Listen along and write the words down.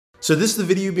So this is the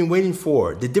video you've been waiting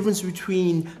for. The difference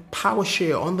between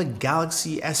PowerShare on the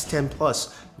Galaxy S10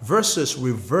 Plus versus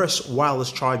reverse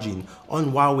wireless charging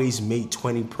on Huawei's Mate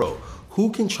 20 Pro.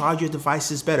 Who can charge your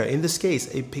devices better? In this case,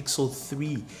 a Pixel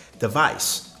 3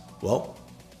 device. Well,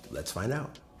 let's find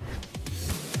out.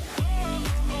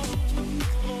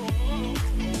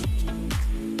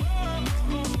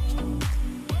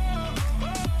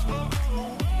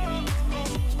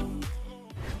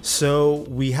 So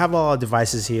we have all our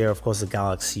devices here, of course, the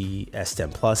Galaxy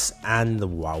S10 Plus and the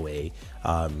Huawei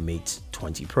Mate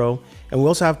 20 Pro. And we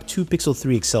also have two Pixel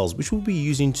 3 XLs, which we'll be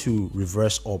using to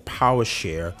reverse or power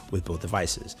share with both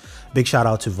devices. Big shout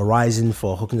out to Verizon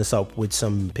for hooking us up with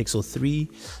some Pixel 3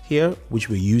 here, which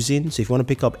we're using. So if you want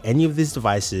to pick up any of these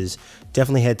devices,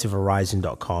 definitely head to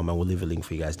verizon.com and we'll leave a link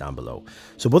for you guys down below.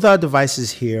 So both our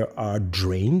devices here are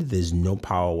drained. There's no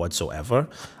power whatsoever.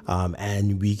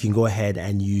 And we can go ahead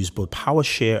and use both power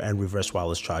share and reverse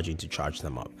wireless charging to charge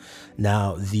them up.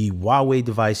 Now, the Huawei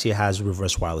device here has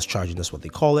reverse wireless charging. That's what they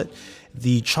call it.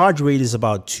 The charge rate is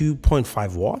about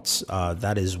 2.5 watts.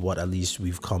 That is what at least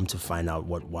we've come to find out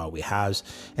what Huawei has.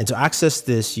 And to access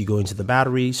this, you go into the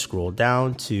battery, scroll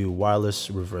down to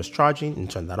wireless reverse charging and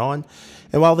turn that on.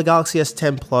 And while the Galaxy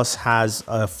S10 Plus has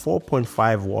a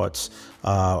 4.5 watts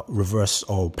reverse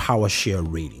or power share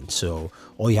rating. So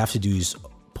all you have to do is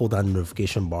pull down the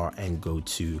notification bar and go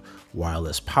to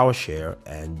Wireless Powershare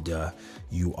and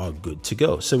you are good to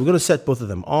go. So we're going to set both of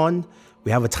them on.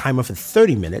 We have a timer for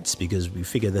 30 minutes because we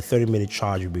figured the 30-minute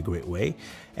charge would be a great way.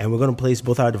 And we're going to place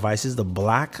both our devices, the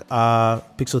black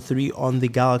Pixel 3 on the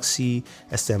Galaxy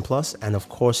S10 Plus, and of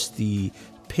course the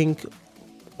pink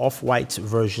off-white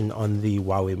version on the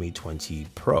Huawei Mate 20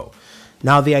 Pro.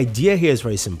 Now, the idea here is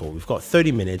very simple. We've got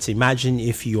 30 minutes. Imagine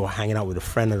if you're hanging out with a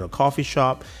friend at a coffee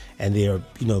shop and their,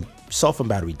 cell phone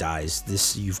battery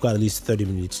dies. You've got at least 30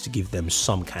 minutes to give them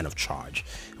some kind of charge.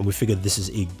 And we figured this is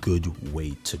a good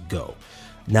way to go.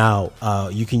 Now,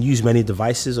 you can use many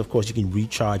devices. Of course, you can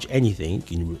recharge anything.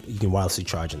 You can wirelessly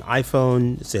charge an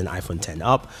iPhone, say an iPhone 10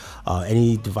 up,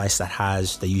 any device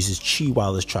that uses Qi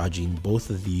wireless charging.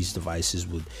 Both of these devices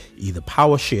would either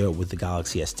power share with the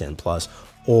Galaxy S10 Plus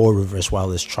or reverse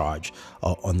wireless charge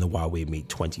on the Huawei Mate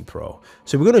 20 Pro.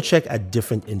 So we're going to check at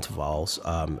different intervals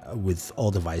with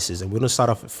all devices, and we're going to start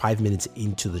off at 5 minutes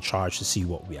into the charge to see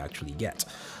what we actually get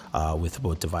with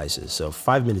both devices. So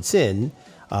 5 minutes in,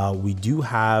 we do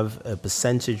have a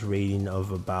percentage rating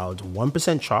of about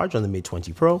 1% charge on the Mate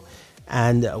 20 Pro,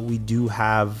 and we do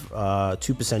have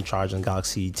 2% charge on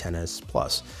Galaxy XS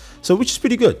Plus, so which is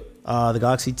pretty good. The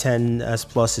Galaxy XS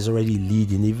Plus is already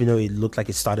leading, even though it looked like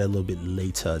it started a little bit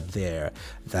later there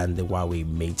than the Huawei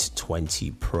Mate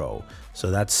 20 Pro. So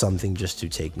that's something just to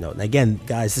take note. And again,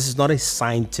 guys, this is not a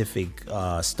scientific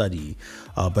study,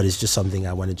 but it's just something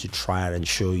I wanted to try out and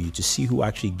show you to see who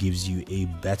actually gives you a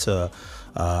better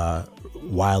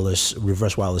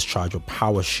reverse wireless charge or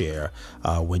power share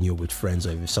when you're with friends,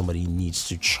 or if somebody needs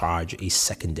to charge a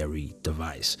secondary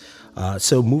device.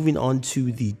 So moving on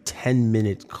to the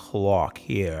 10-minute clock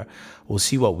here, we'll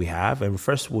see what we have. And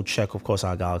first we'll check, of course,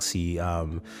 our Galaxy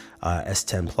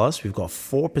S10 Plus. We've got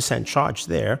 4% charge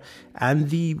there, and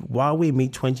the Huawei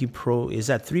Mate 20 Pro is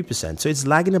at 3%. So it's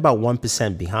lagging about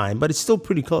 1% behind, but it's still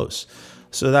pretty close.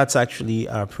 So that's actually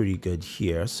pretty good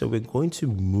here. So we're going to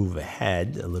move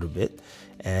ahead a little bit,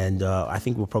 and I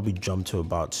think we'll probably jump to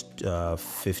about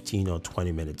 15 or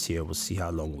 20 minutes here. We'll see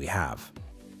how long we have.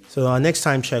 So our next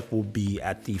time check will be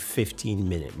at the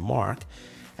 15-minute mark.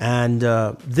 And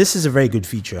this is a very good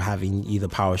feature, having either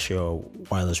PowerShare or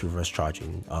wireless reverse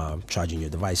charging, charging your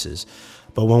devices.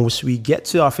 But once we get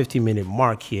to our 15-minute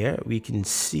mark here, we can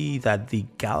see that the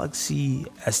Galaxy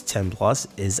S10 Plus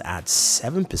is at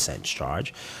 7%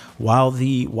 charge, while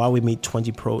the Huawei Mate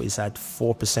 20 Pro is at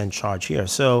 4% charge here.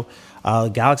 So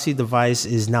Galaxy device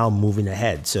is now moving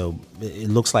ahead. So it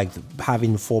looks like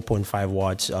having 4.5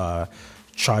 watts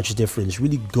charge difference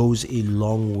really goes a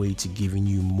long way to giving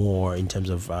you more in terms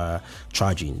of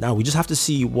charging. Now we just have to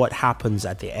see what happens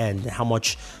at the end, how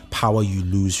much power you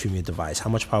lose from your device. How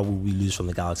much power will we lose from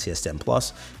the Galaxy S10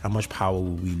 Plus? How much power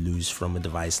will we lose from a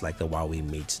device like the Huawei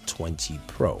Mate 20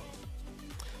 Pro?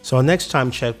 So our next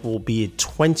time check will be at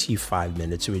 25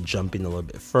 minutes. So we're jumping a little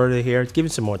bit further here,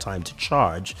 giving some more time to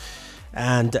charge.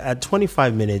 And at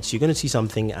 25 minutes, you're going to see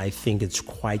something I think it's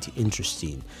quite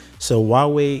interesting. So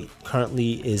Huawei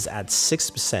currently is at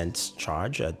 6%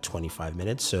 charge at 25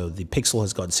 minutes. So the Pixel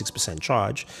has got 6%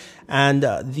 charge. And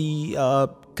the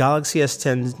Galaxy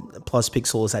S10 Plus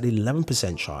Pixel is at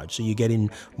 11% charge. So you're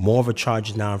getting more of a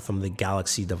charge now from the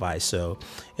Galaxy device. So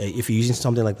if you're using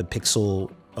something like the Pixel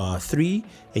 3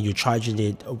 and you're charging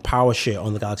it PowerShare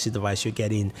on the Galaxy device, you're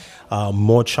getting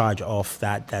more charge off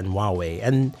that than Huawei.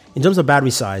 And in terms of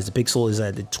battery size, the Pixel is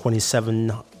at the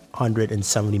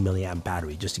 2770 milliamp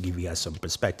battery, just to give you guys some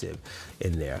perspective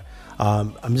in there.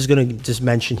 I'm just going to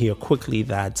mention here quickly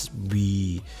that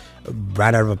we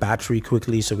ran out of a battery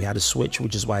quickly, so we had to switch,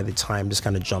 which is why the time just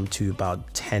kind of jumped to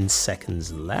about 10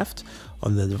 seconds left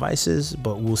on the devices.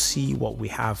 But we'll see what we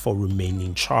have for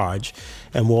remaining charge,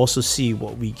 and we'll also see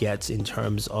what we get in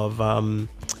terms of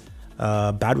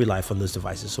battery life on those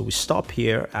devices. So we stop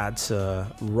here at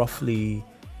roughly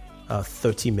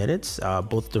 30 minutes.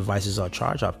 Both devices are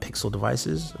charged, our Pixel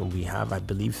devices, and we have, I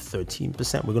believe,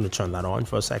 13%. We're going to turn that on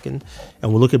for a second, and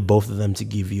we'll look at both of them to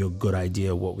give you a good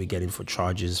idea of what we're getting for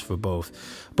charges for both.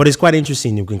 But it's quite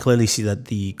interesting. You can clearly see that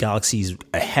the Galaxy is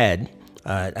ahead,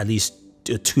 at least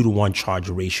a 2-to-1 charge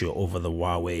ratio over the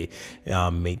Huawei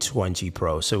Mate 20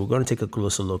 Pro. So we're going to take a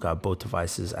closer look at both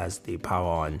devices as they power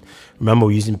on. Remember,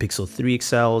 we're using Pixel 3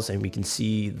 XLs, and we can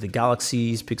see the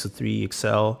Galaxy's Pixel 3 is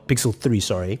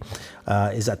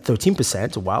at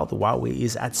 13%, while the Huawei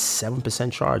is at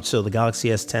 7% charge. So the Galaxy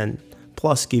S10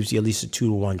 Plus gives you at least a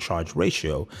 2-to-1 charge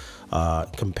ratio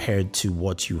compared to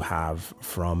what you have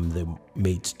from the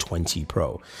Mate 20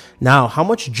 Pro. Now, how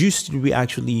much juice did we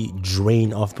actually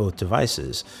drain off both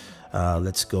devices?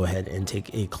 Let's go ahead and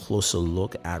take a closer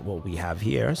look at what we have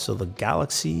here. So the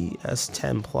Galaxy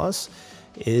S10 Plus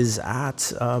is at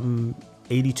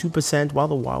 82%, while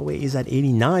the Huawei is at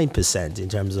 89% in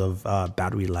terms of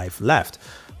battery life left,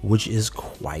 which is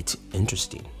quite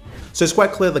interesting. So it's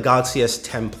quite clear the Galaxy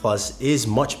S10 Plus is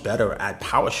much better at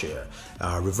PowerShare.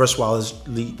 Reverse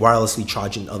wirelessly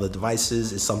charging other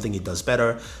devices is something it does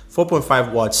better.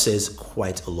 4.5 watts says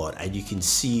quite a lot, and you can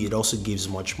see it also gives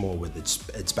much more with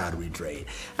its battery drain.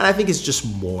 And I think it's just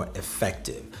more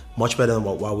effective, much better than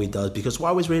what Huawei does, because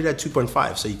Huawei is rated at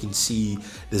 2.5, so you can see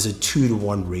there's a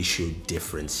 2-to-1 ratio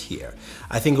difference here.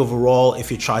 I think overall,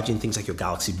 if you're charging things like your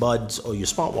Galaxy Buds or your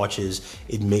smartwatches,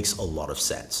 it makes a lot of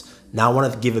sense. Now, I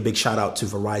wanted to give a big shout out to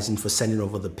Verizon for sending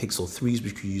over the Pixel 3s,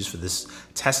 which we use for this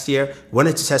test here.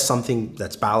 Wanted to test something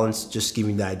that's balanced, just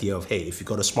giving the idea of, hey, if you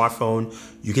got a smartphone,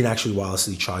 you can actually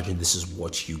wirelessly charge, and this is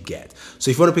what you get.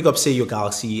 So if you want to pick up, say, your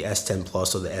Galaxy S10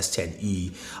 Plus or the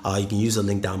S10e, you can use the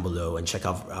link down below and check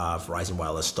out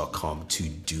VerizonWireless.com to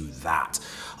do that.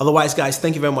 Otherwise, guys,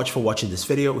 thank you very much for watching this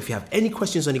video. If you have any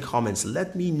questions or any comments,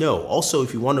 let me know. Also,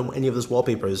 if you want any of those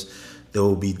wallpapers, they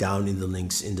will be down in the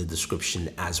links in the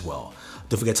description as well.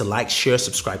 Don't forget to like, share,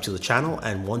 subscribe to the channel,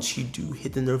 and once you do,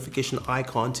 hit the notification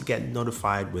icon to get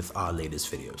notified with our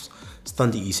latest videos. It's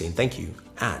Thunder E saying thank you,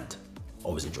 and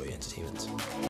always enjoy your entertainment.